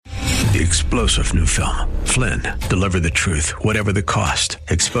The explosive new film, Flynn, deliver the truth, whatever the cost,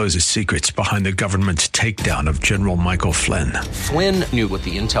 exposes secrets behind the government's takedown of General Michael Flynn. Flynn knew what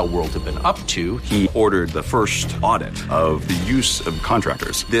the intel world had been up to. He ordered the first audit of the use of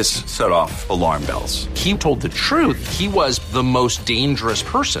contractors. This set off alarm bells. He told the truth. He was the most dangerous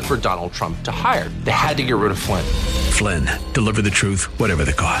person for Donald Trump to hire. They had to get rid of Flynn. Flynn, deliver the truth, whatever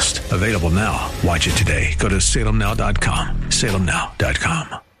the cost. Available now. Watch it today. Go to salemnow.com.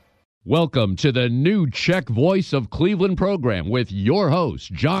 salemnow.com. Welcome to the new Czech Voice of Cleveland program with your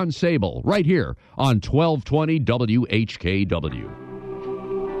host, John Sable, right here on 1220 WHKW.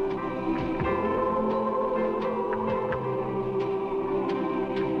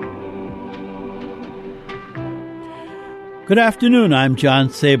 Good afternoon, I'm John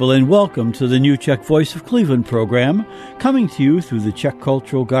Sable, and welcome to the new Czech Voice of Cleveland program, coming to you through the Czech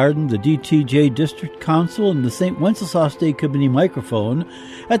Cultural Garden, the DTJ District Council, and the St. Wenceslas State Committee microphone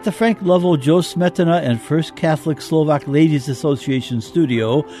at the Frank Lovell, Joe Smetana, and First Catholic Slovak Ladies Association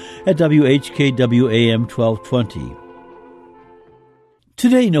studio at WHKW AM 1220.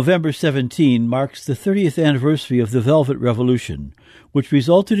 Today, November 17, marks the 30th anniversary of the Velvet Revolution, which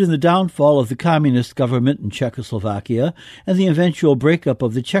resulted in the downfall of the communist government in Czechoslovakia and the eventual breakup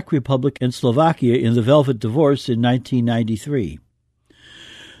of the Czech Republic and Slovakia in the Velvet Divorce in 1993.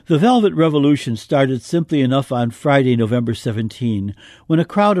 The Velvet Revolution started simply enough on Friday, November 17, when a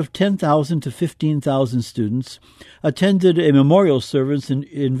crowd of 10,000 to 15,000 students attended a memorial service in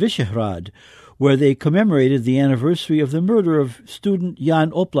Vyšehrad, where they commemorated the anniversary of the murder of student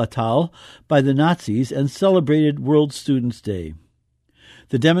Jan Oplatal by the Nazis and celebrated World Students' Day.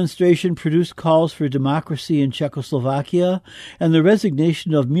 The demonstration produced calls for democracy in Czechoslovakia and the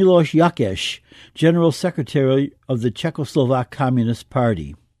resignation of Miloš Jakeš, General Secretary of the Czechoslovak Communist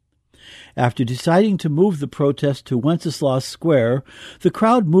Party. After deciding to move the protest to Wenceslas Square, the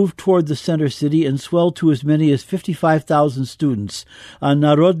crowd moved toward the center city and swelled to as many as 55,000 students on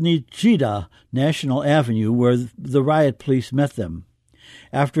Národní třída, National Avenue, where the riot police met them.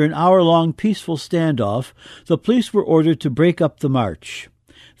 After an hour-long peaceful standoff, the police were ordered to break up the march.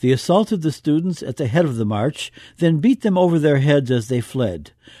 They assaulted the students at the head of the march, then beat them over their heads as they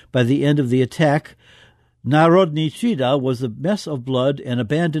fled. By the end of the attack, Národní třída was a mess of blood and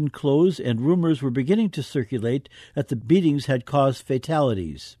abandoned clothes, and rumors were beginning to circulate that the beatings had caused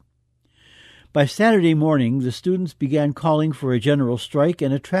fatalities. By Saturday morning, the students began calling for a general strike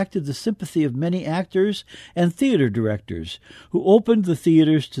and attracted the sympathy of many actors and theater directors, who opened the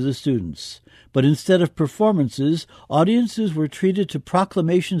theaters to the students. But instead of performances, audiences were treated to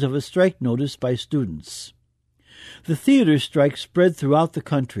proclamations of a strike notice by students. The theater strike spread throughout the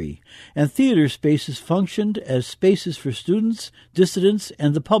country, and theater spaces functioned as spaces for students, dissidents,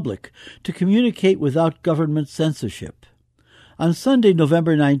 and the public to communicate without government censorship. On Sunday,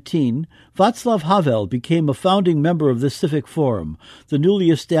 November 19, Václav Havel became a founding member of the Civic Forum, the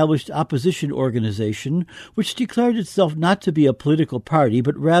newly established opposition organization, which declared itself not to be a political party,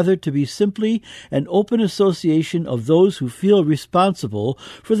 but rather to be simply an open association of those who feel responsible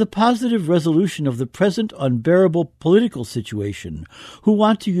for the positive resolution of the present unbearable political situation, who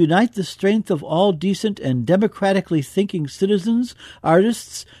want to unite the strength of all decent and democratically thinking citizens,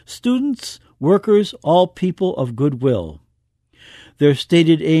 artists, students, workers, all people of goodwill. Their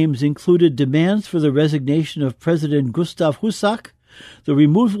stated aims included demands for the resignation of President Gustav Husak, the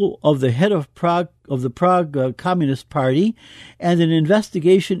removal of the head of the Prague Communist Party, and an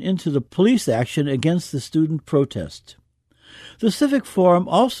investigation into the police action against the student protest. The Civic Forum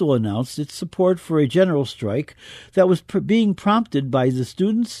also announced its support for a general strike that was being prompted by the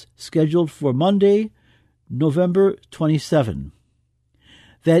students, scheduled for Monday, November 27.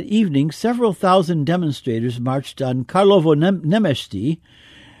 That evening, several thousand demonstrators marched on Karlovo Náměstí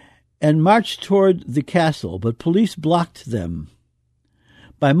and marched toward the castle, but police blocked them.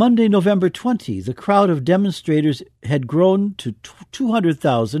 By Monday, November 20, the crowd of demonstrators had grown to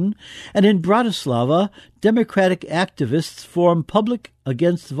 200,000, and in Bratislava, democratic activists formed Public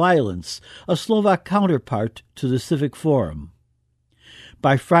Against Violence, a Slovak counterpart to the Civic Forum.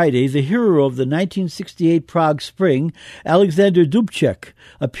 By Friday, the hero of the 1968 Prague Spring, Alexander Dubček,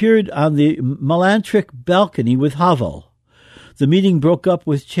 appeared on the Malantrik balcony with Havel. The meeting broke up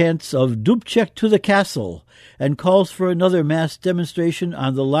with chants of Dubček to the castle and calls for another mass demonstration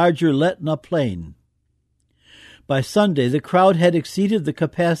on the larger Letná plain. By Sunday, the crowd had exceeded the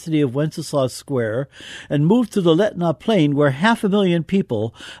capacity of Wenceslas Square and moved to the Letná plain, where 500,000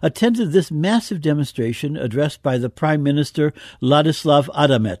 people attended this massive demonstration addressed by the Prime Minister Ladislav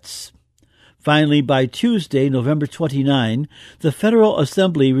Adamec. Finally, by Tuesday, November 29, the Federal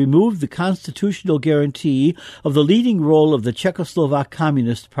Assembly removed the constitutional guarantee of the leading role of the Czechoslovak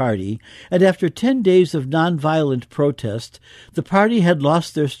Communist Party, and after 10 days of nonviolent protest, the party had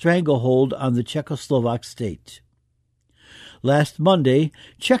lost their stranglehold on the Czechoslovak state. Last Monday,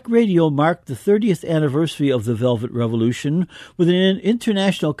 Czech radio marked the 30th anniversary of the Velvet Revolution with an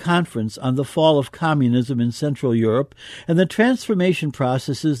international conference on the fall of communism in Central Europe and the transformation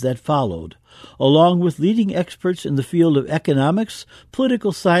processes that followed, along with leading experts in the field of economics,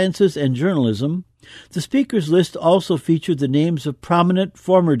 political sciences, and journalism. The speakers list also featured the names of prominent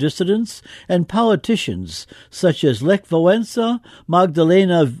former dissidents and politicians such as Lech Wałęsa,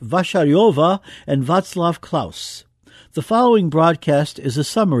 Magdalena Vasharyova, and Václav Klaus. The following broadcast is a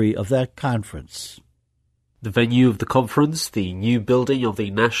summary of that conference. The venue of the conference, the new building of the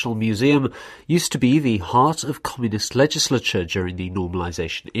National Museum, used to be the heart of communist legislature during the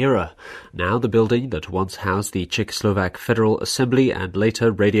normalization era. Now the building that once housed the Czechoslovak Federal Assembly and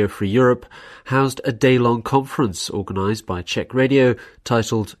later Radio Free Europe housed a day-long conference organized by Czech Radio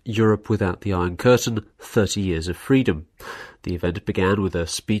titled Europe Without the Iron Curtain, 30 Years of Freedom. The event began with a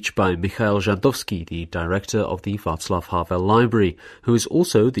speech by Michail Žantovský, the director of the Václav Havel Library, who is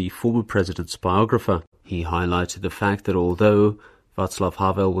also the former president's biographer. He highlighted the fact that although Václav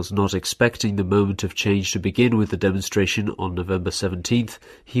Havel was not expecting the moment of change to begin with the demonstration on November 17th,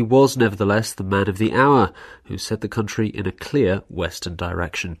 he was nevertheless the man of the hour, who set the country in a clear western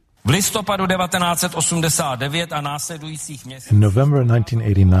direction. In November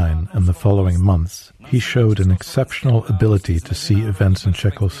 1989 and the following months, he showed an exceptional ability to see events in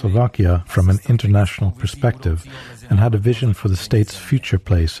Czechoslovakia from an international perspective and had a vision for the state's future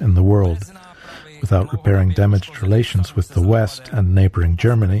place in the world. Without repairing damaged relations with the West and neighboring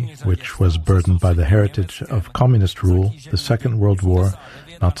Germany, which was burdened by the heritage of communist rule, the Second World War,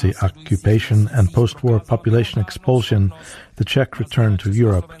 Nazi occupation and post-war population expulsion, the Czech return to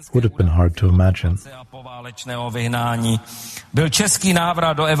Europe would have been hard to imagine.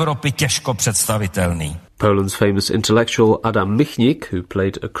 Poland's famous intellectual Adam Michnik, who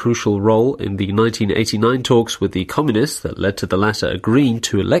played a crucial role in the 1989 talks with the communists that led to the latter agreeing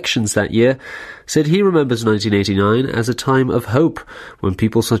to elections that year, said he remembers 1989 as a time of hope, when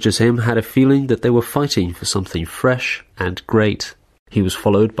people such as him had a feeling that they were fighting for something fresh and great. He was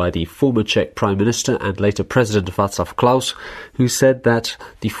followed by the former Czech Prime Minister and later President Václav Klaus, who said that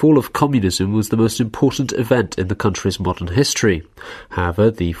the fall of communism was the most important event in the country's modern history.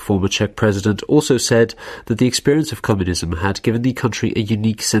 However, the former Czech President also said that the experience of communism had given the country a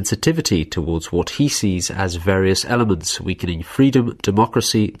unique sensitivity towards what he sees as various elements weakening freedom,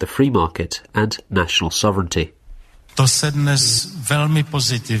 democracy, the free market, and national sovereignty. To se dnes velmi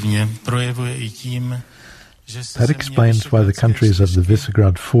pozitivně projevuje i tím, That explains why the countries of the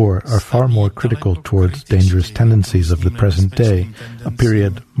Visegrad Four are far more critical towards dangerous tendencies of the present day, a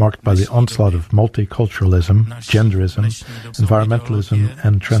period marked by the onslaught of multiculturalism, genderism, environmentalism,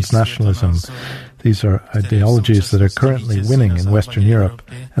 and transnationalism. These are ideologies that are currently winning in Western Europe,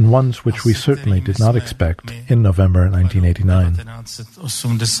 and ones which we certainly did not expect in November 1989.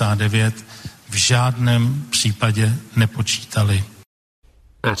 V žádném případě nepočítali.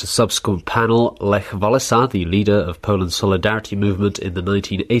 At a subsequent panel, Lech Wałęsa, the leader of Poland's Solidarity movement in the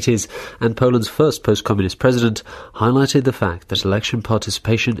 1980s and Poland's first post-communist president, highlighted the fact that election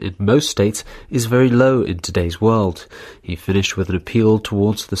participation in most states is very low in today's world. He finished with an appeal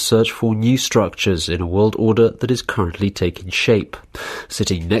towards the search for new structures in a world order that is currently taking shape.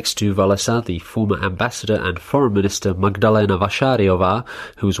 Sitting next to Wałęsa, the former ambassador and foreign minister Magdalena Vasharyova,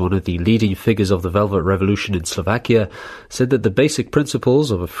 who was one of the leading figures of the Velvet Revolution in Slovakia, said that the basic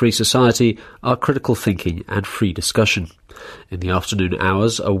principles of a free society are critical thinking and free discussion. In the afternoon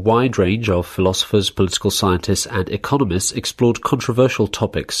hours, a wide range of philosophers, political scientists and economists explored controversial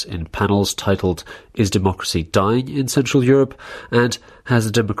topics in panels titled Is Democracy Dying in Central Europe? And Has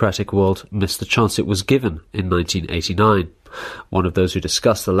the Democratic World Missed the Chance It Was Given in 1989? One of those who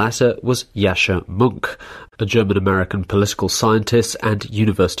discussed the latter was Yascha Mounk, a German-American political scientist and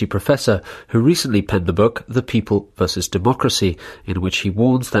university professor who recently penned the book The People versus Democracy, in which he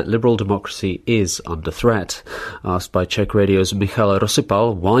warns that liberal democracy is under threat. Asked by Czech Radio's Michal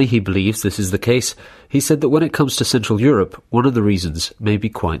Rosypal why he believes this is the case, he said that when it comes to Central Europe, one of the reasons may be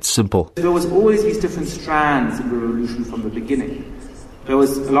quite simple. There was always these different strands in the revolution from the beginning. There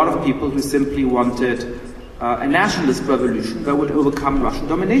was a lot of people who simply wanted a nationalist revolution that would overcome Russian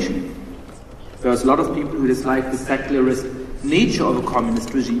domination. There was a lot of people who disliked the secularist nature of a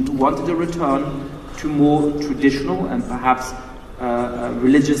communist regime, who wanted a return to more traditional and perhaps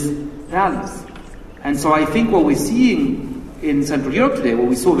religious values. And so I think what we're seeing in Central Europe today, what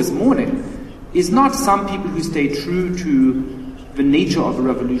we saw this morning, is not some people who stay true to the nature of a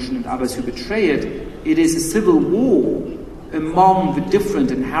revolution and others who betray it. It is a civil war among the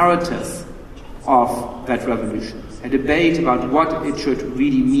different inheritors of that revolution, a debate about what it should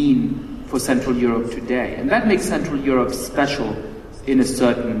really mean for Central Europe today. And that makes Central Europe special in a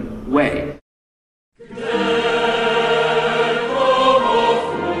certain way.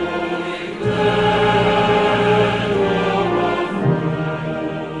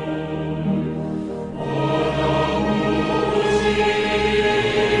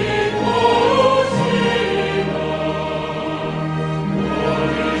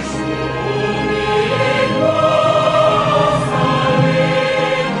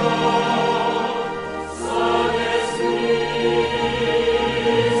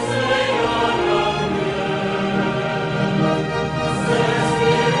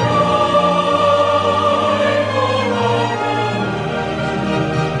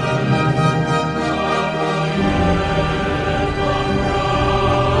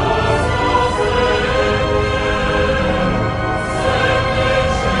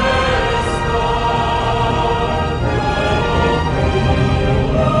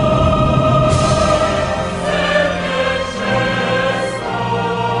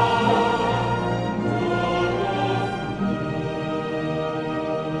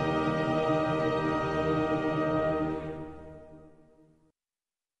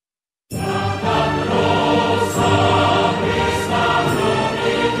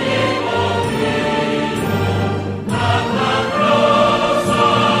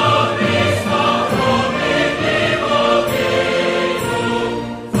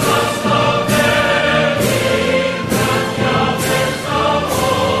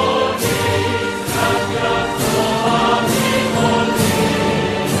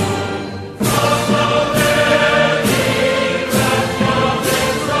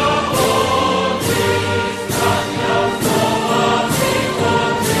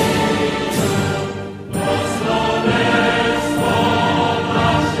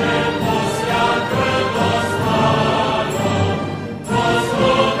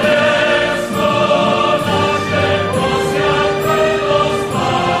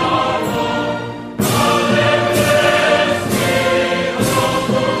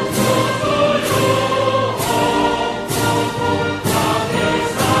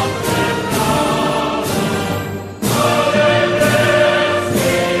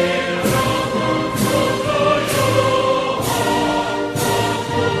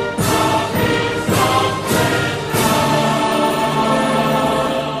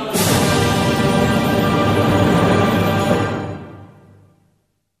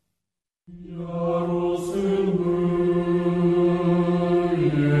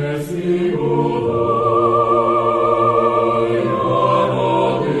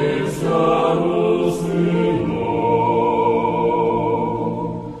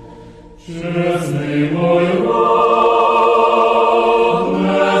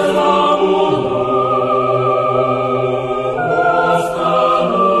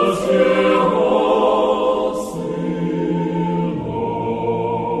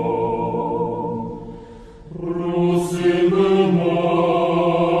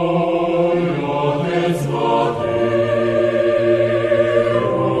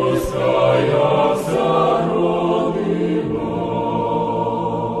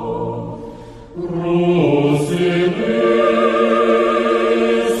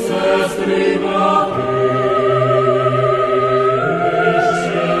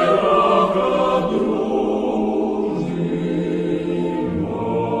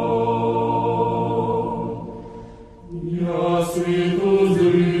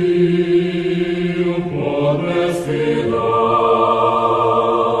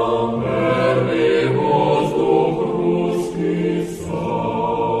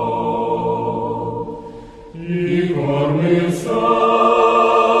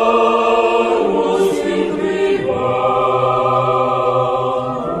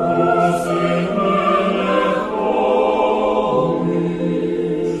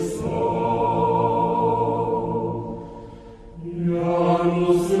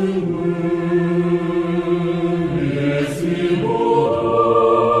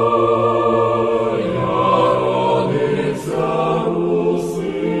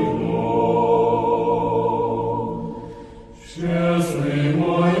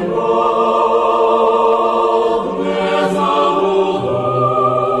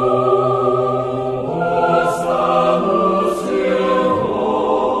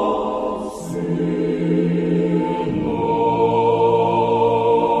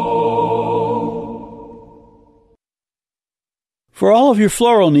 For all of your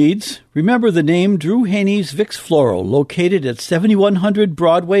floral needs, remember the name Drew Haney's Vicks Floral, located at 7100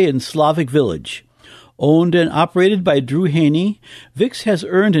 Broadway in Slavic Village. Owned and operated by Drew Haney, Vicks has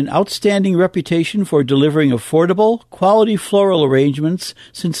earned an outstanding reputation for delivering affordable, quality floral arrangements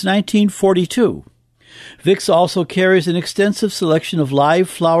since 1942. Vicks also carries an extensive selection of live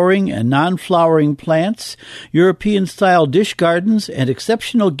flowering and non-flowering plants, European-style dish gardens, and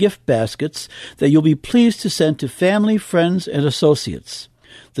exceptional gift baskets that you'll be pleased to send to family, friends, and associates.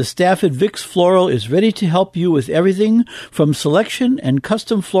 The staff at Vicks Floral is ready to help you with everything from selection and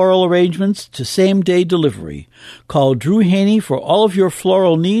custom floral arrangements to same-day delivery. Call Drew Haney for all of your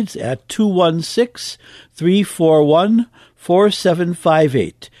floral needs at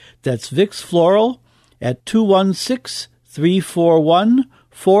 216-341-4758. That's Vicks Floral at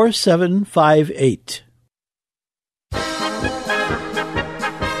 216-341-4758.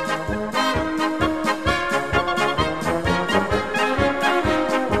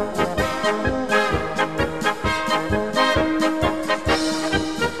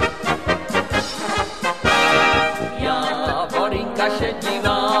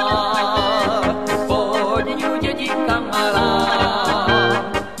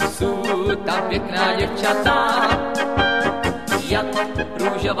 Pěkná děvčata, jak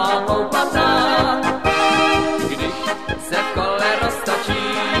růžová koupata, když se v kole roztočí,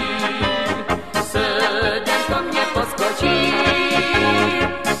 srdenko mě poskočí,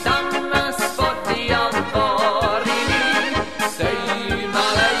 tam spod Javoriny, stojí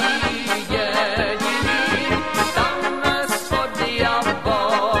malej dědiny, tam spod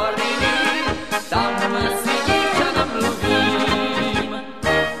Javoriny, tam si dívča namluvím.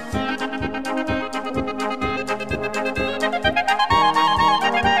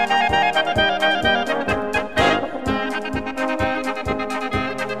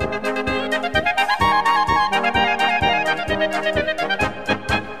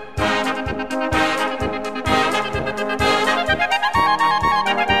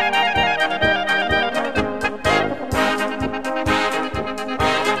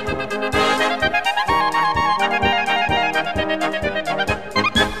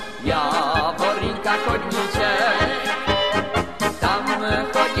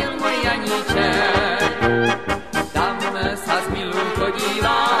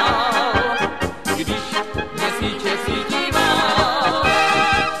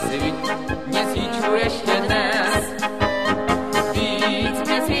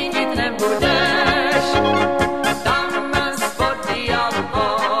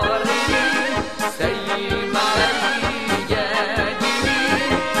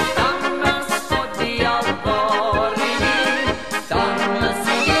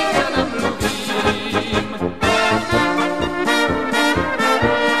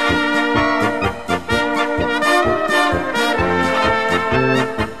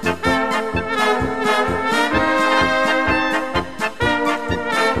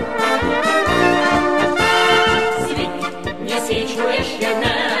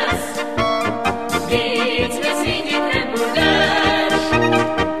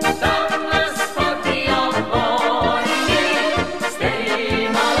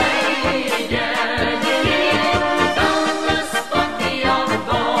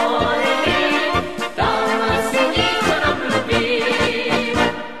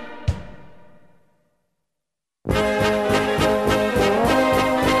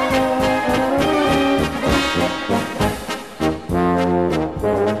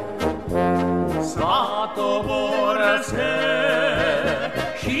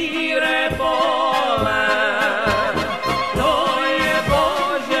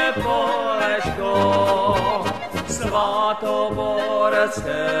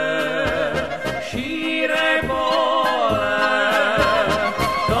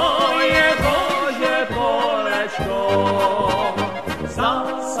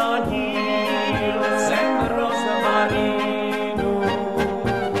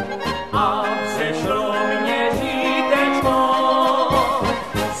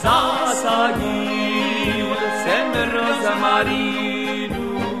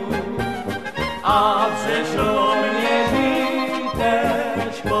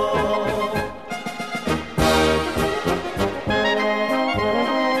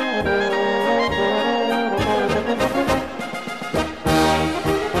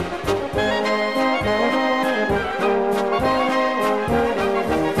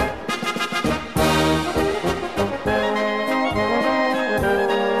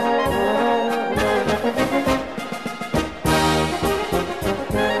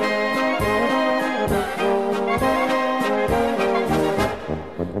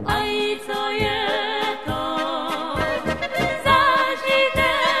 Aj co je to za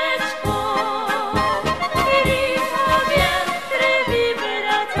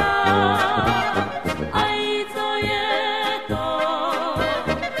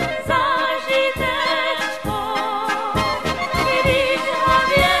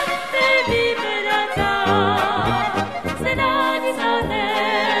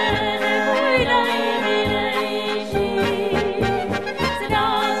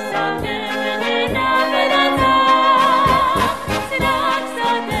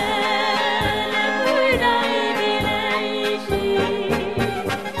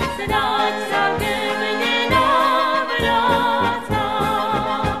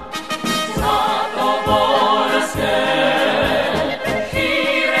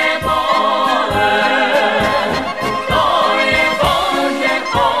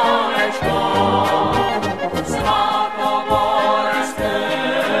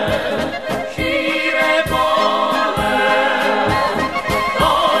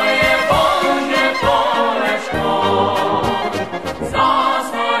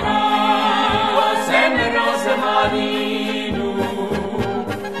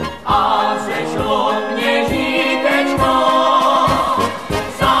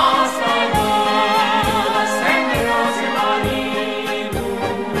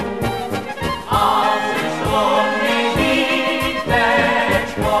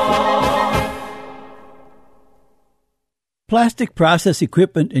Plastic Process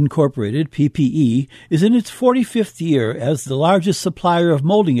Equipment Incorporated, PPE, is in its 45th year as the largest supplier of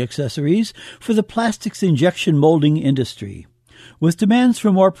molding accessories for the plastics injection molding industry. With demands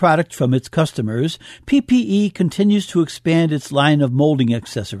for more product from its customers, PPE continues to expand its line of molding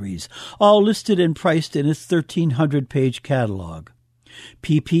accessories, all listed and priced in its 1,300-page catalog.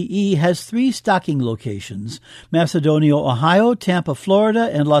 PPE has 3 stocking locations: Macedonia, Ohio, Tampa, Florida,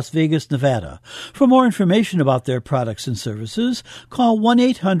 and Las Vegas, Nevada. For more information about their products and services, call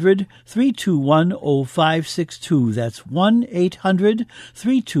 1-800-321-0562. That's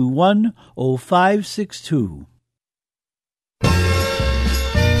 1-800-321-0562.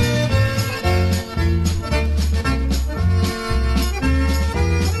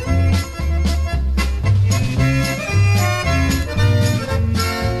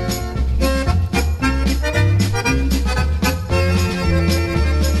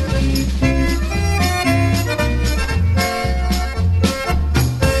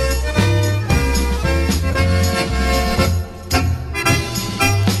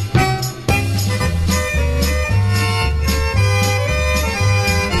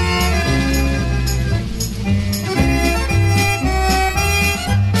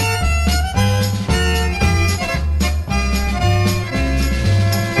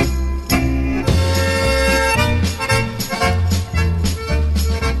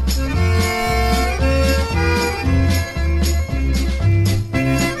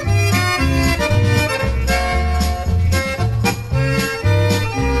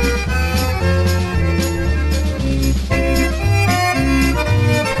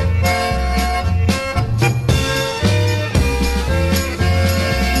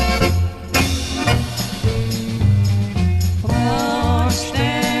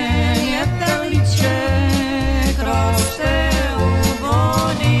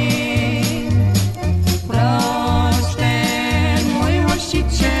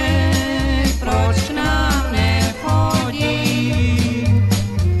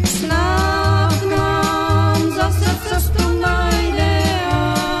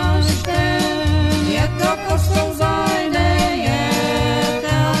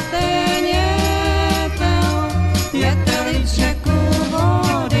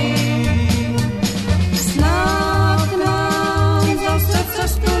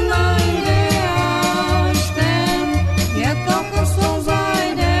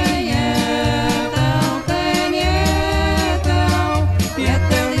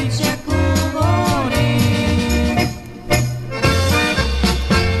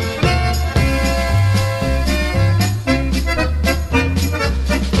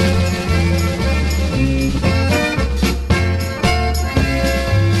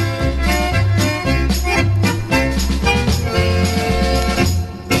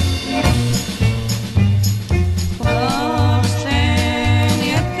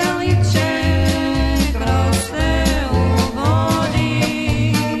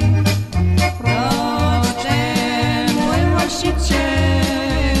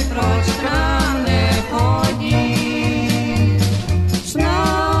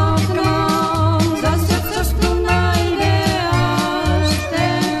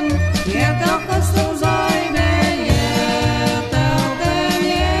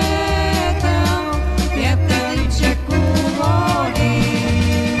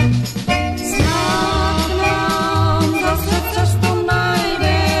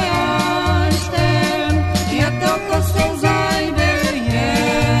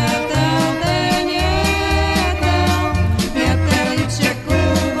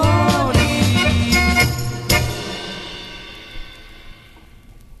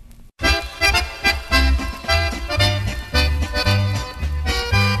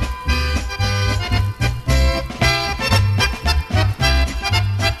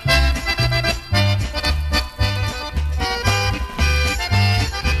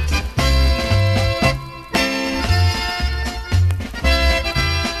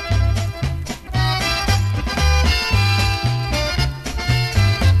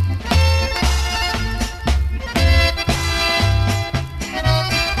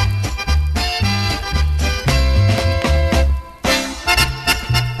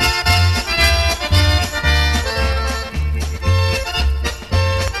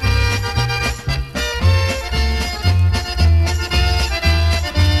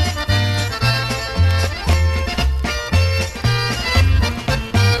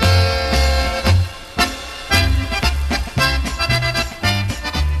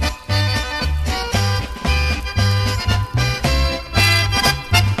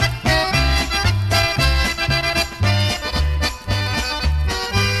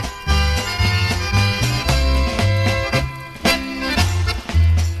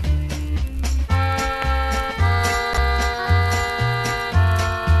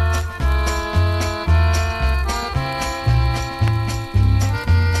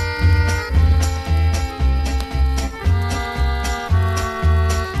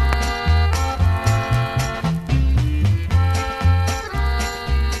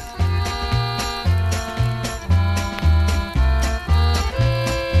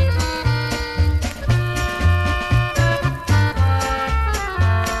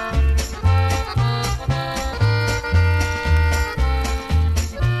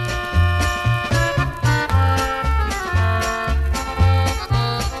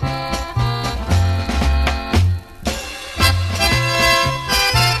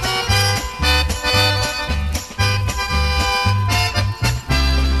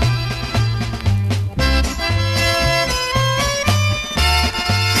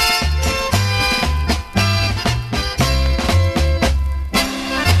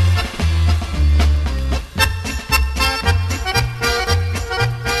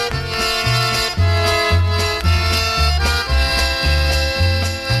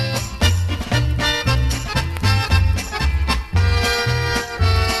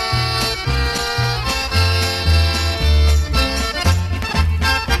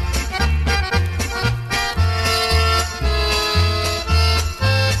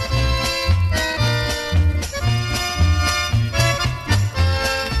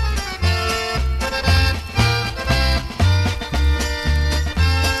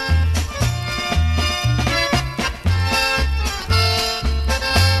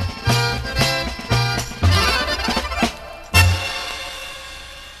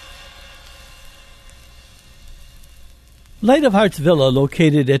 Light of Hearts Villa,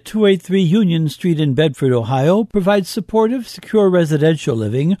 located at 283 Union Street in Bedford, Ohio, provides supportive, secure residential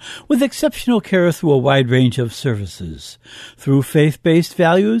living with exceptional care through a wide range of services. Through faith-based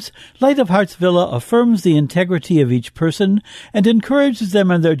values, Light of Hearts Villa affirms the integrity of each person and encourages them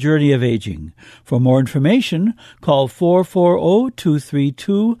on their journey of aging. For more information, call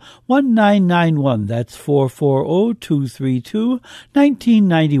 440-232-1991. That's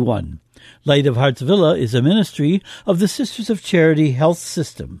 440-232-1991. Light of Hearts Villa is a ministry of the Sisters of Charity Health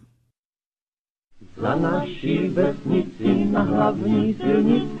System. Dla naší vesnici na hlavní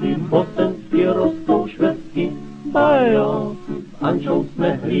silnici bosenství rostou švestky. Bajo, s Ančou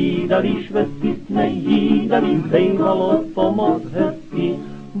jsme hlídali, švestky jsme jídali, bejvalo pomoc hezky.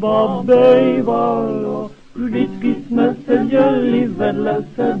 Bejvalo, vždycky jsme seděli vedle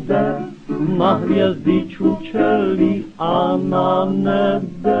sebe, na hvězdy čučeli a na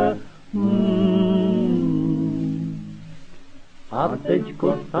nebe. A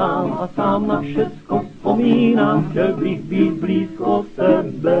teďko sám a sám na všecko vzpomínám, chtěl bych být blízko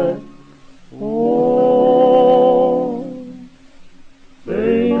sebe.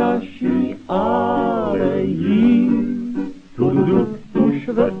 Tej naší alejí, tu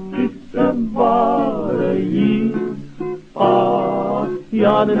švestky se válejí. A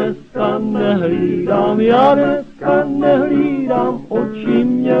já dneska nehlídám, oči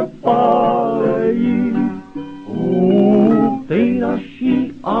mě pálejí. Tej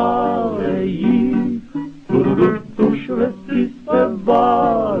naší alejí, tu švestky se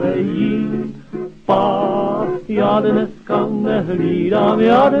válejí. Já dneska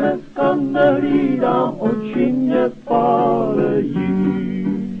nehlídám, oči mě pálejí.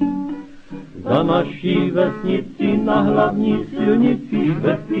 Za naší vesnici na hlavní silnici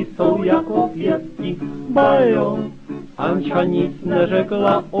švestky jsou jako pěstí. Bajo, Anča nic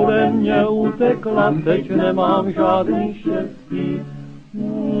neřekla, ode mě utekla, teď nemám žádný štěstí.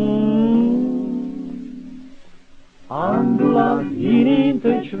 Andula jiný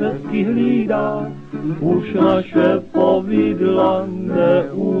teď švestky hlídá, už naše povidla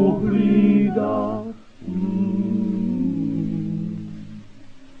neuhlídá.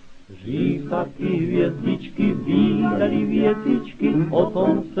 Říkaky hvězdičky, výdali věcičky, o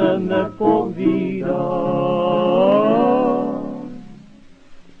tom se nepovídá.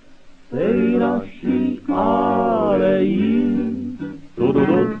 Tej naší alejí,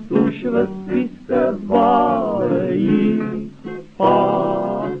 tu švestky se válejí.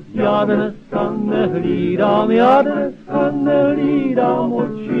 Já dneska nehlídám,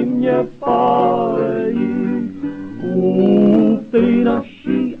 oči mě pálejí. Tej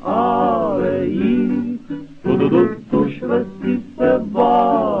naší alejí, tu švestky se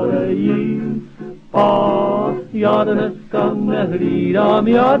válejí. Já dneska nehlídám,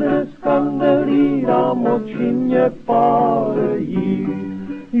 oči mě pálejí.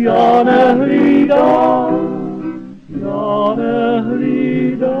 Já nehlídám,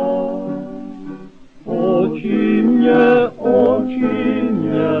 oči mě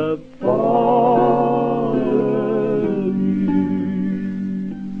pálejí.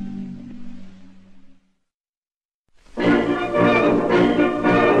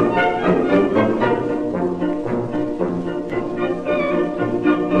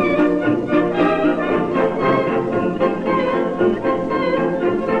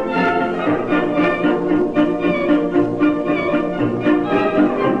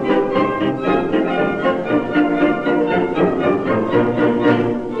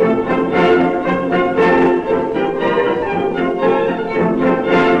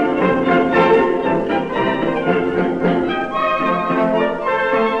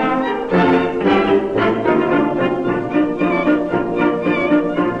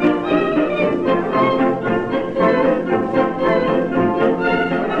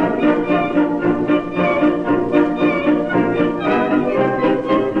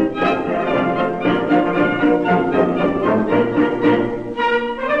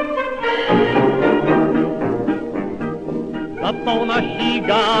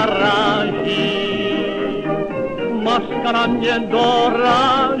 Maška na mě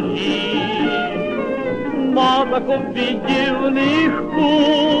doráží, má takový divný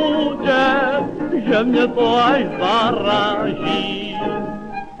chůdě, že mě to až zaráží.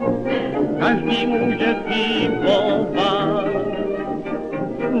 Každý může slibovat,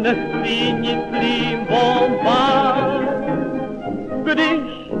 nesmí nic slibovat, když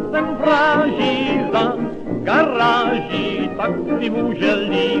ten vráží za garáží, tak si může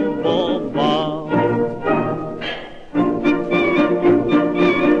libovat.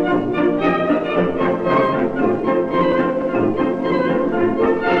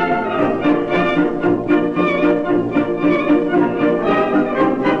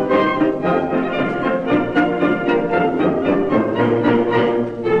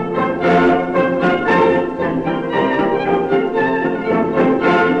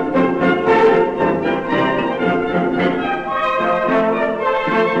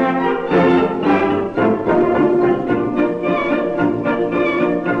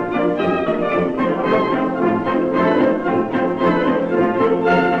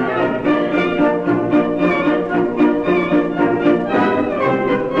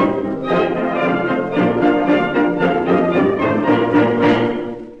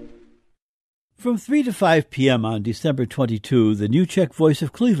 From 3 to 5 p.m. on December 22, the New Czech Voice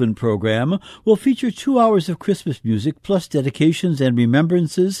of Cleveland program will feature 2 hours of Christmas music plus dedications and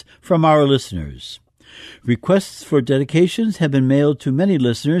remembrances from our listeners. Requests for dedications have been mailed to many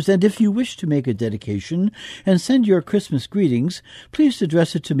listeners, and if you wish to make a dedication and send your Christmas greetings, please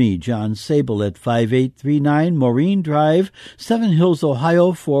address it to me, John Sable, at 5839 Maureen Drive, Seven Hills,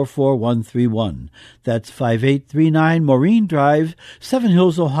 Ohio 44131. That's 5839 Maureen Drive, Seven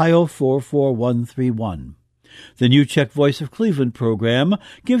Hills, Ohio 44131. The New Czech Voice of Cleveland program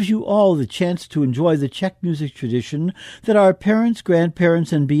gives you all the chance to enjoy the Czech music tradition that our parents,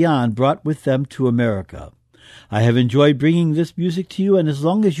 grandparents, and beyond brought with them to America. I have enjoyed bringing this music to you, and as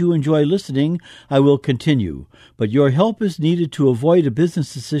long as you enjoy listening, I will continue. But your help is needed to avoid a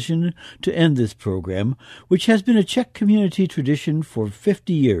business decision to end this program, which has been a Czech community tradition for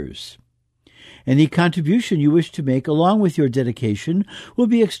 50 years. Any contribution you wish to make along with your dedication will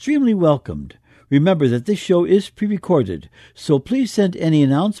be extremely welcomed. Remember that this show is pre-recorded, so please send any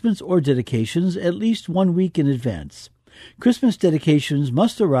announcements or dedications at least 1 week in advance. Christmas dedications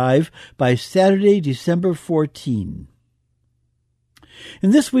must arrive by Saturday, December 14.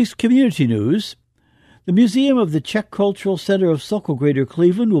 In this week's community news, the Museum of the Czech Cultural Center of Sokol Greater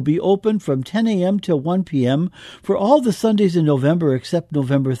Cleveland will be open from 10 a.m. till 1 p.m. for all the Sundays in November except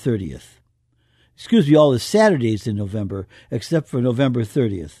November 30th. All the Saturdays in November except for November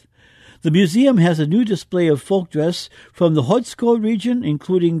 30th. The museum has a new display of folk dress from the Hodsko region,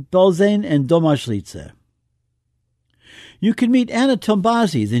 including Plzeň and Domažlice. You can meet Anna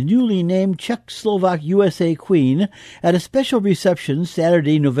Tombazi, the newly named Czech-Slovak USA Queen, at a special reception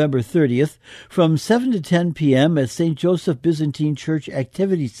Saturday, November 30th, from 7 to 10 p.m. at St. Joseph Byzantine Church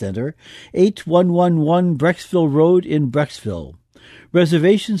Activity Center, 8111 Brecksville Road in Brecksville.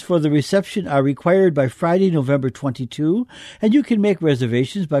 Reservations for the reception are required by Friday, November 22, and you can make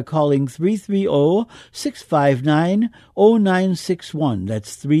reservations by calling 330-659-0961.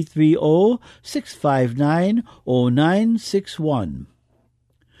 That's 330-659-0961.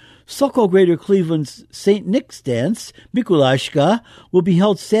 Sokol Greater Cleveland's St. Nick's Dance, Mikuláška, will be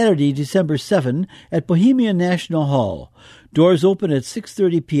held Saturday, December 7 at Bohemian National Hall. Doors open at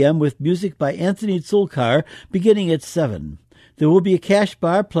 6:30 p.m. with music by Anthony Zulkar beginning at 7. There will be a cash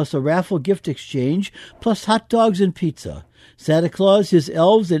bar plus a raffle gift exchange plus hot dogs and pizza. Santa Claus, his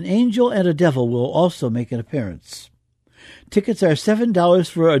elves, an angel, and a devil will also make an appearance. Tickets are $7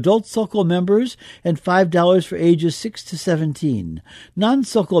 for adult Sokol members and $5 for ages 6 to 17.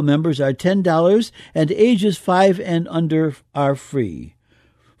 Non-Sokol members are $10 and ages 5 and under are free.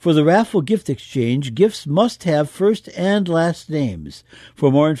 For the raffle gift exchange, gifts must have first and last names.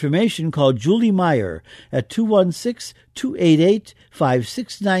 For more information, call Julie Meyer at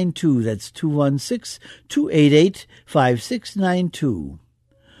 216-288-5692. That's 216-288-5692.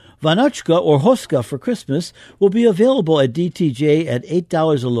 Vanochka, or Hoska for Christmas, will be available at DTJ at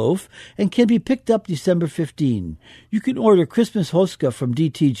 $8 a loaf and can be picked up December 15. You can order Christmas Hoska from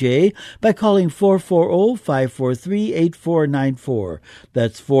DTJ by calling 440-543-8494.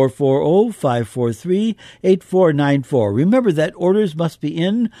 That's 440-543-8494. Remember that orders must be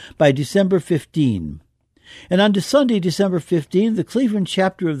in by December 15. And on Sunday, December 15, the Cleveland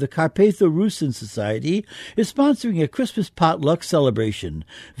chapter of the Carpatho-Rusin Society is sponsoring a Christmas potluck celebration,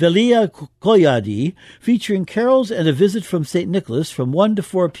 Velia Koyadi, featuring carols and a visit from St. Nicholas from 1 to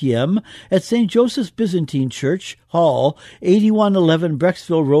 4 p.m. at St. Joseph's Byzantine Church Hall, 8111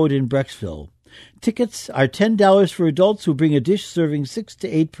 Brecksville Road in Brecksville. Tickets are $10 for adults who bring a dish serving 6 to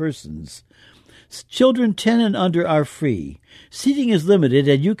 8 persons. Children 10 and under are free. Seating is limited,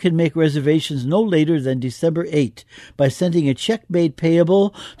 and you can make reservations no later than December 8 by sending a check made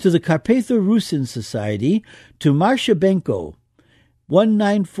payable to the Carpatho-Rusin Society to Marcia Benko,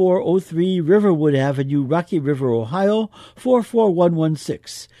 19403 Riverwood Avenue, Rocky River, Ohio,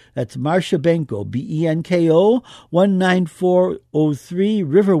 44116. That's Marcia Benko, B-E-N-K-O, 19403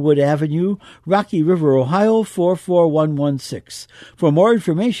 Riverwood Avenue, Rocky River, Ohio, 44116. For more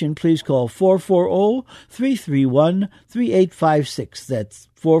information, please call 440-331-3856. That's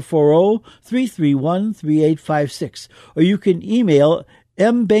 440-331-3856. Or you can email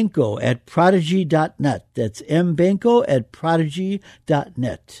mbenko@prodigy.net. That's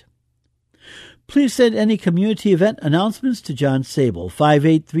mbenko@prodigy.net. Please send any community event announcements to John Sable,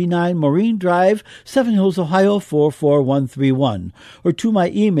 5839 Maureen Drive, Seven Hills, Ohio, 44131, or to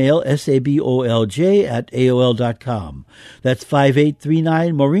my email, sabolj@aol.com. That's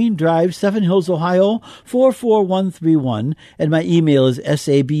 5839 Maureen Drive, Seven Hills, Ohio, 44131, and my email is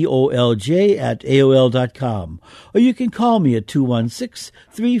sabolj@aol.com. Or you can call me at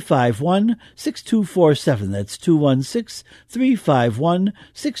 216-351-6247. That's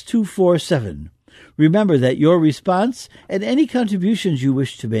 216-351-6247. Remember that your response and any contributions you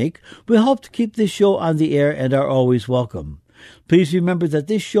wish to make will help to keep this show on the air and are always welcome. Please remember that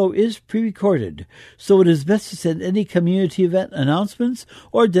this show is pre-recorded, so it is best to send any community event announcements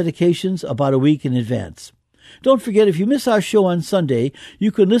or dedications about a week in advance. Don't forget, if you miss our show on Sunday,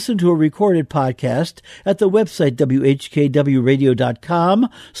 you can listen to a recorded podcast at the website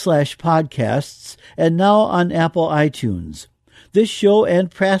whkwradio.com/podcasts and now on Apple iTunes. This show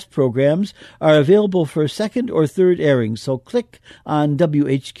and past programs are available for second or third airing, so click on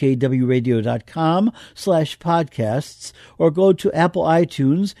whkwradio.com/podcasts or go to Apple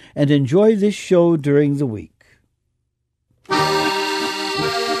iTunes and enjoy this show during the week.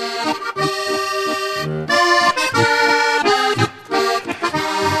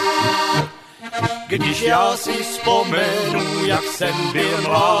 Když já si vzpomenu, jak jsem byl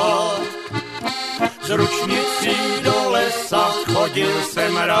mlád, s ručnicí do lesa chodil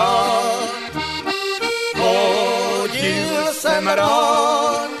jsem rád. Chodil jsem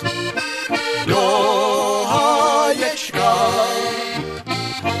rád do háječka,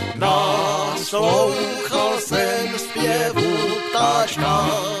 naslouchal jsem zpěvu ptáčka.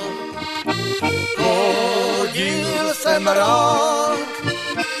 Chodil jsem rád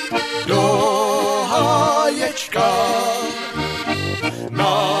do háječka,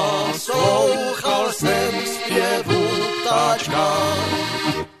 naslouchal jsem zpěvu ptáčka.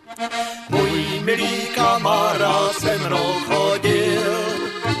 Můj milý kamarád se mnou chodil,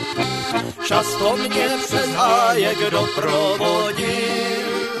 často mě přes hájek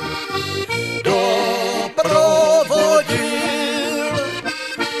doprovodil. Doprovodil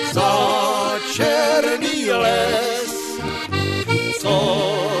za černý les,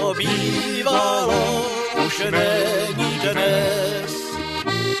 co bývalo, už není dnes.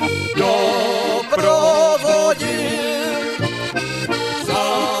 Doprovodil za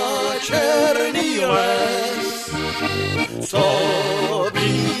černý les, co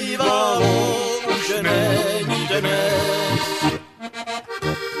bývalo, už není dnes.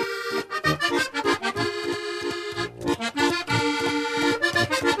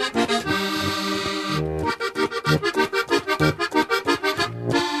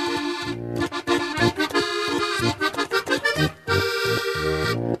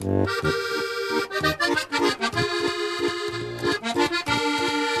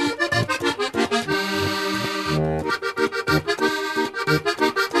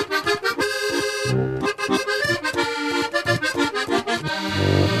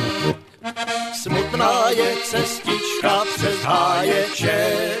 Smutná je cestička přes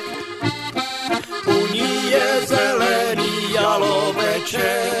háječek, u ní je zelený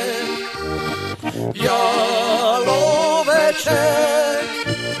jaloveček. Jaloveček,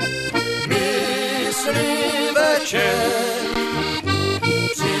 mysliveček,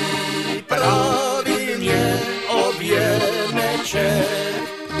 připraví mě o věneček.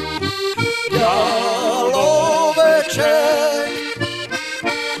 Jaloveček,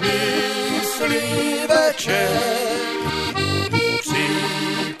 mysliveček,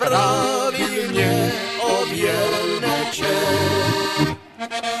 připraví mě o věneček.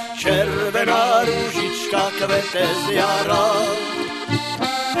 Červená růžička kvete z jara,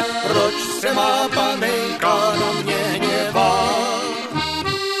 proč se má panenka na mě hněvá?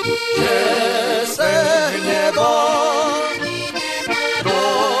 Že se hněvá, to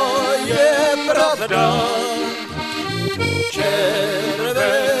je pravda.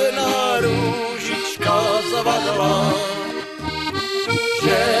 Červená růžička zavadla,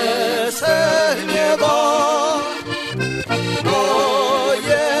 že se hněvá, to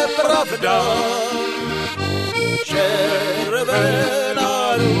je pravda.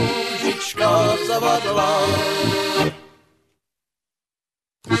 Červená růžička zavadla.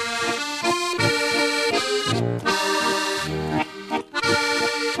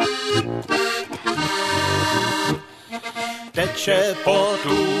 Teče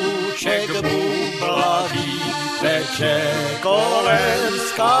potůček bublavý, teče kolem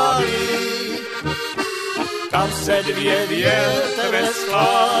skály. Tam se dvě větve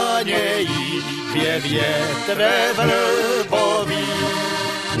sklánějí, dvě větve vrbový.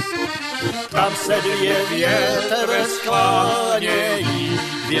 Tam se dvě větve sklánějí,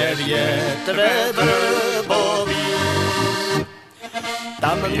 dvě větve vrbový.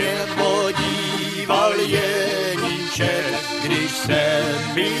 Tam mě podíval jeníček, když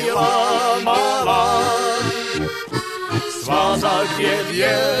jsem byla malá. Svázal dvě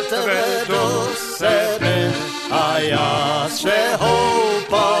větve do sebe a já se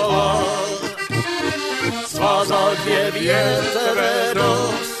houpala. Svázal dvě větve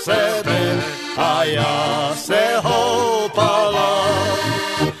do sebe a já se houpala.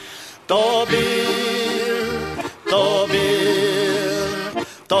 To by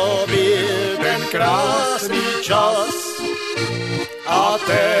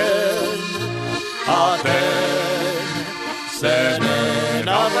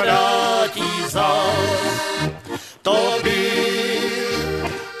nevrátí zas. To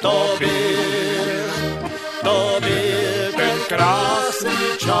byl ten krásný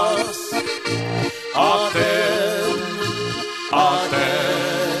čas. A ten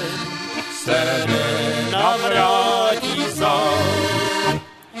se nenavrátí zas.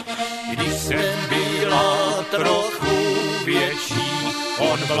 Když jsem byla trochu větší,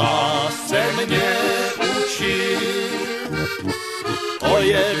 on v lásce mě učil. O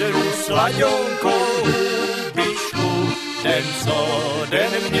jednu slaďonkou hubičku, ten co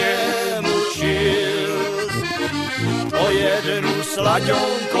den mě mučil. O jednu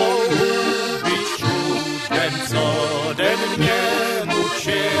slaďonkou hubičku, ten co den mě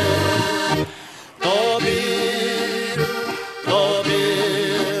mučil. To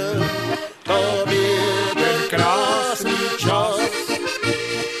byl ten krásný čas.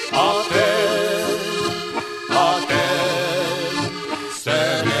 A ten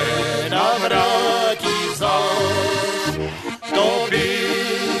se nenavrátí zas. To byl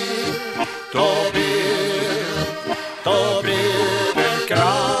ten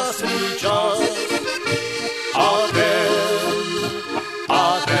krásný čas. A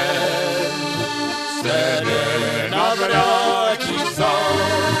ten se nenavrátí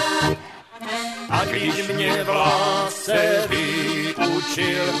zas. A když mě v lásce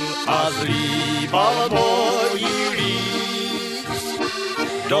vyučil a zlíbal mojí líst,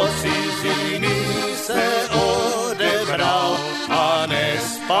 do ciziny se odebral a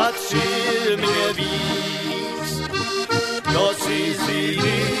nespatřil mě víc. Do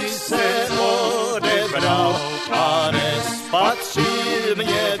ciziny se odebral a nespatřil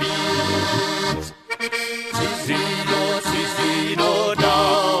mě víc. Cizino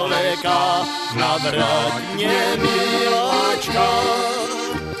daleka, navrať mě miláčka,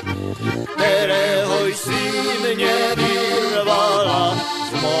 kterého jsi mě vyrvala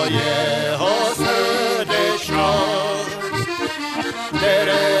z mojeho srdečka.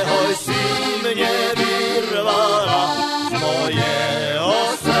 Kterého jsi mě vyrvala z mojeho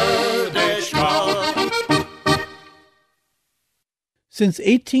srdečka. Since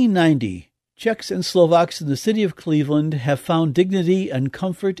 1890, Czechs and Slovaks in the city of Cleveland have found dignity and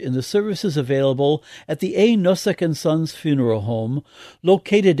comfort in the services available at the A. Nosek & Sons Funeral Home,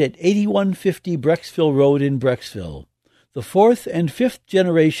 located at 8150 Brecksville Road in Brecksville. The fourth and fifth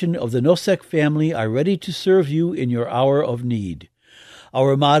generation of the Nosek family are ready to serve you in your hour of need.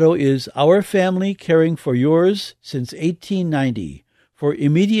 Our motto is Our Family Caring for Yours since 1890. For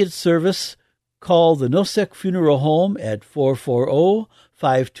immediate service, call the Nosek Funeral Home at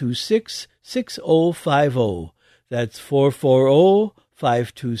 440-526-6050. That's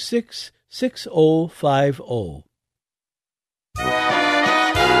 440-526-6050.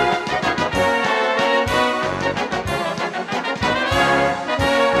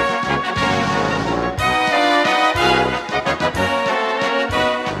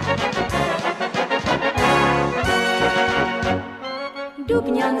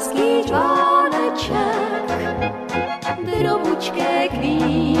 Dubňanský řádeček, drobučké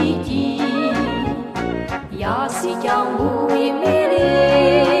kvítí. Já si ťa, můj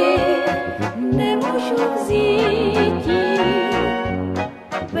milý, nemůžu vzíti.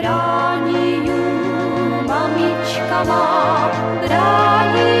 Brání ju mamička má,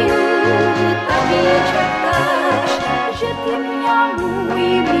 brání ju, tak je čekáš, že ty mě,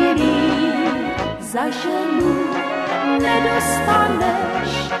 můj milý, za ženu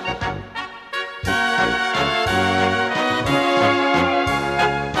nedostaneš.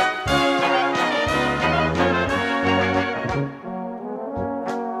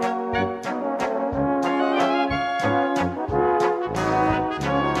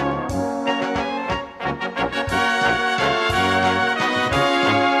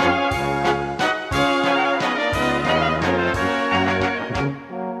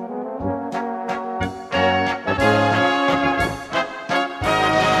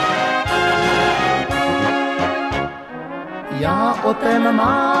 O tém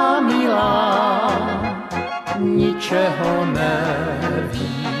má milá, ničeho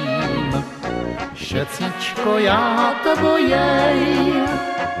nevím. Šecíčko, já tvojej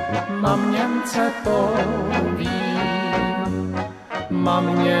maměnce povím.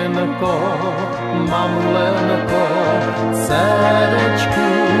 Maměnko, mamulenko, dcerečku,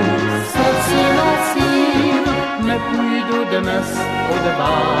 srdci nosím, nepůjdu dnes od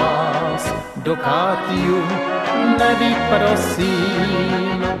vás do Kátiu,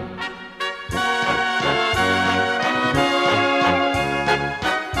 nevyprosím.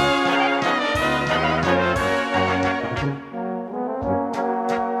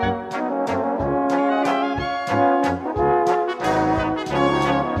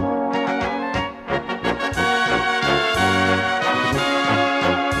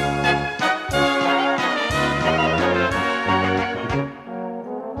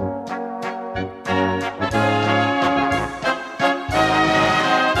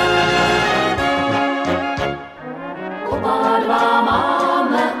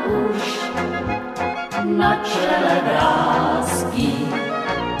 na čele vrásky.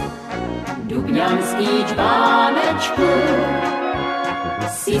 Dubňanský čbánečku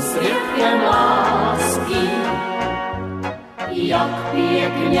si světkem lásky, jak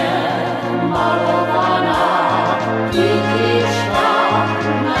pěkně malovaná kytička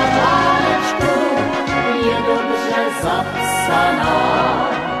na dálečku je dobře zapsaná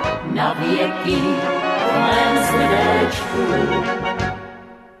na věky v mém srdéčku.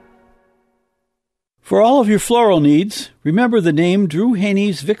 For all of your floral needs, remember the name Drew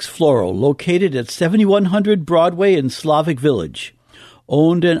Haney's Vicks Floral, located at 7100 Broadway in Slavic Village.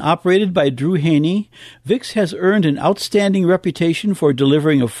 Owned and operated by Drew Haney, Vicks has earned an outstanding reputation for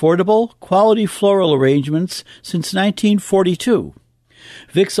delivering affordable, quality floral arrangements since 1942.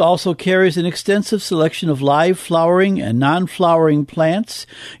 Vicks also carries an extensive selection of live flowering and non-flowering plants,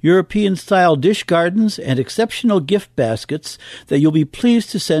 European-style dish gardens, and exceptional gift baskets that you'll be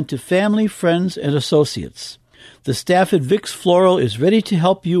pleased to send to family, friends, and associates. The staff at Vicks Floral is ready to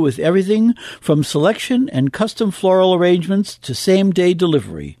help you with everything from selection and custom floral arrangements to same-day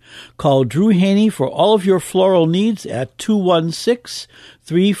delivery. Call Drew Haney for all of your floral needs at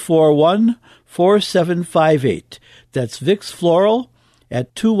 216-341-4758. That's Vicks Floral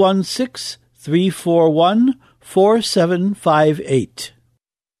at 216-341-4758.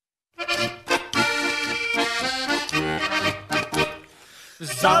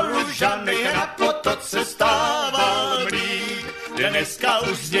 Za Lužany na potoce stával mlýn, dneska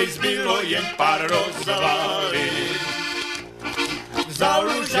už z něj zbylo jen pár rozvalin. Za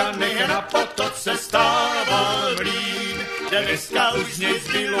Lužany na potoce stával mlýn, dneska už z něj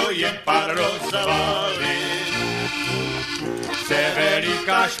zbylo jen pár rozvalin. Je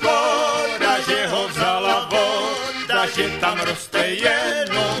veliká škoda, že ho vzala voda, že tam roste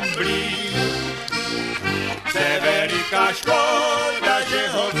jenom blín. Je veliká škoda, že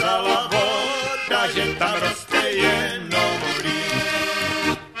ho vzala voda, že tam roste jenom blín.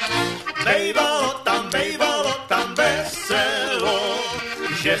 Bejvalo tam veselo,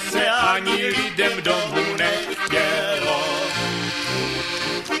 že se ani lidem domů nechtělo.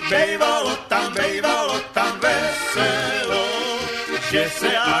 Bejvalo tam veselo, že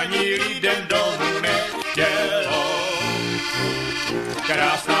se ani lidem domů nechtělo.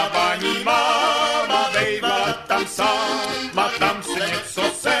 Krásná paní máma bejvala tam sama, tam se něco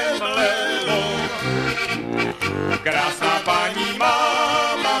semlelo. Krásná paní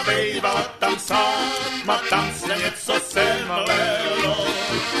máma bejvala tam sama, tam se něco semlelo.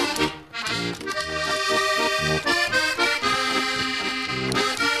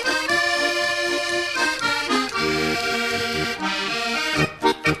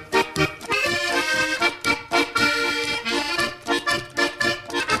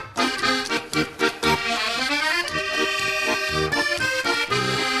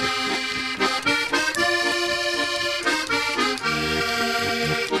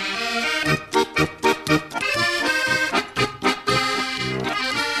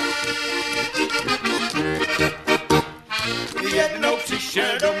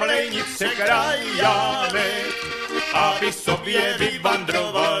 Krajánek, aby sobě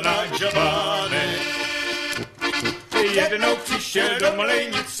vyvandroval na džabánek. Jednou přišel do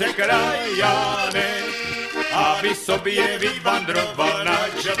mlejnice krajánek, aby sobě vyvandroval na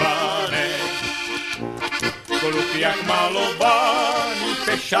džabánek. Kluk jak malovaný,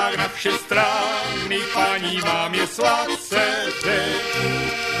 pešák na vše strany, paní mám je sladce řek.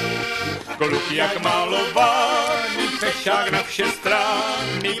 Kluk jak malovaný, pešák na vše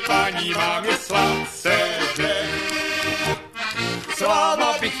strany, paní mám je sladce řek. S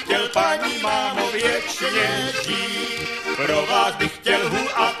váma bych chtěl, paní mámo, věčně žít, pro vás bych chtěl hůl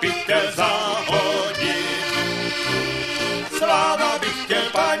a pytel zahodit. S váma bych chtěl,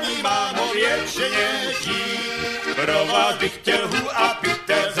 paní mámo, věčně žít, pro vás bych chtěl hůl a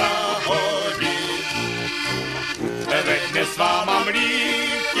pytel zahodit. Ve dne s váma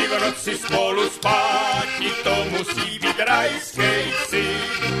mlíky, v noci spolu spáti, to musí být rajský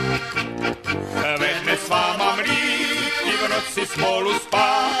cít. Ve dne s váma mlíky, v noci spolu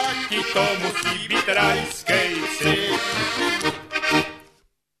spáti, to musí být rajský cít.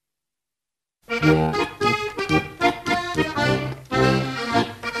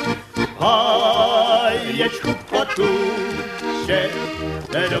 Haječku potůže,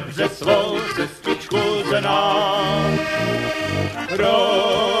 dobře svou cestičku znám.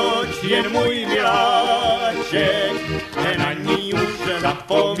 Proč jen můj miláček na ní už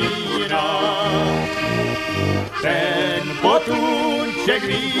zapomíná? Ten potůček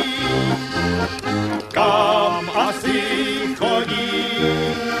ví, kam asi chodí,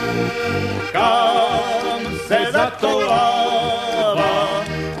 kam se zatolává,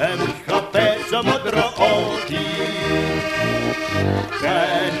 můj chlapec modroočí.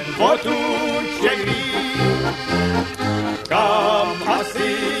 ten potůček ví, kam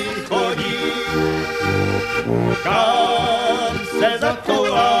asi chodí, kam se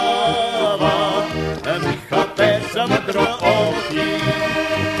zachovává Michatec modrooký.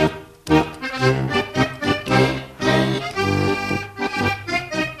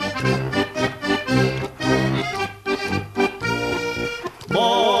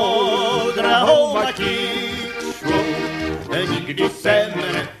 Modrahou matičku nikdy jsem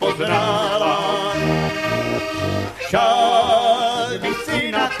nepoznala, však bych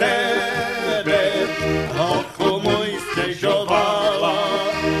si na tebe, hochu můj, stěžovala.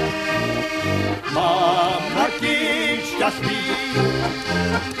 Má matička spí,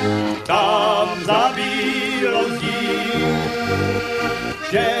 tam za bílou zdí,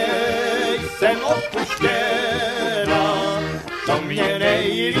 že jsem opuštěna, to mě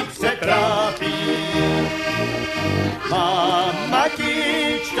nejvíce trápí. Má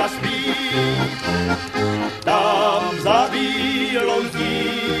matička spí, tam za bílou zdí,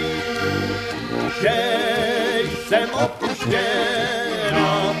 že jsem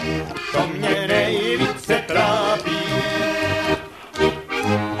opuštěna, to mě nejvíce trápí.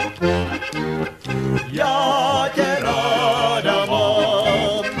 Já tě ráda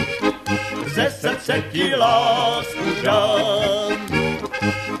mám, ze srdce ti lásku dám,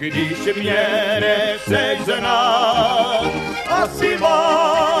 když mě nechceš znát, asi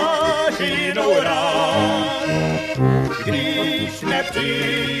máš jinou rád. Když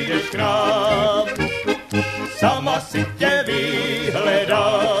nepřijdeš k nám, sama si tě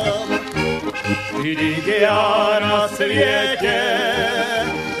vyhledám. Vždyť já na světě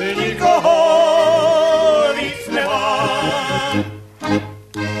nikoho víc nemám.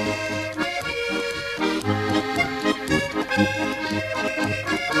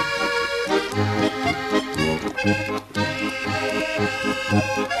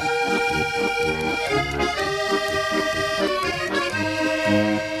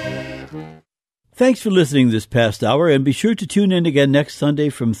 Thanks for listening this past hour, and be sure to tune in again next Sunday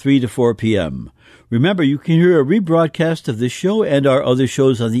from 3 to 4 p.m. Remember, you can hear a rebroadcast of this show and our other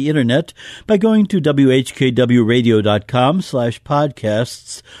shows on the Internet by going to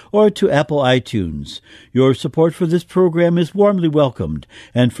whkwradio.com/podcasts or to Apple iTunes. Your support for this program is warmly welcomed,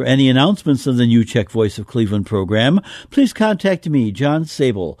 and for any announcements on the new Czech Voice of Cleveland program, please contact me, John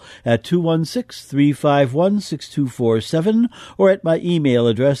Sable, at 216-351-6247 or at my email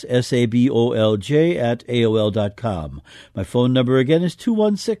address, sabolj@aol.com. My phone number again is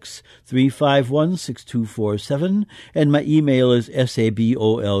 216-351-6247, and my email is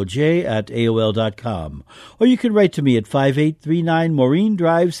sabolj@aol.com. Or you can write to me at 5839 Maureen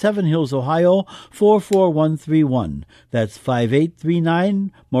Drive, 7 Hills, Ohio, 44131. That's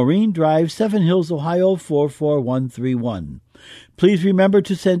 5839 Maureen Drive, 7 Hills, Ohio, 44131. Please remember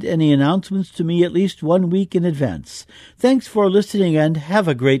to send any announcements to me at least 1 week in advance. Thanks for listening and have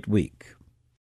a great week.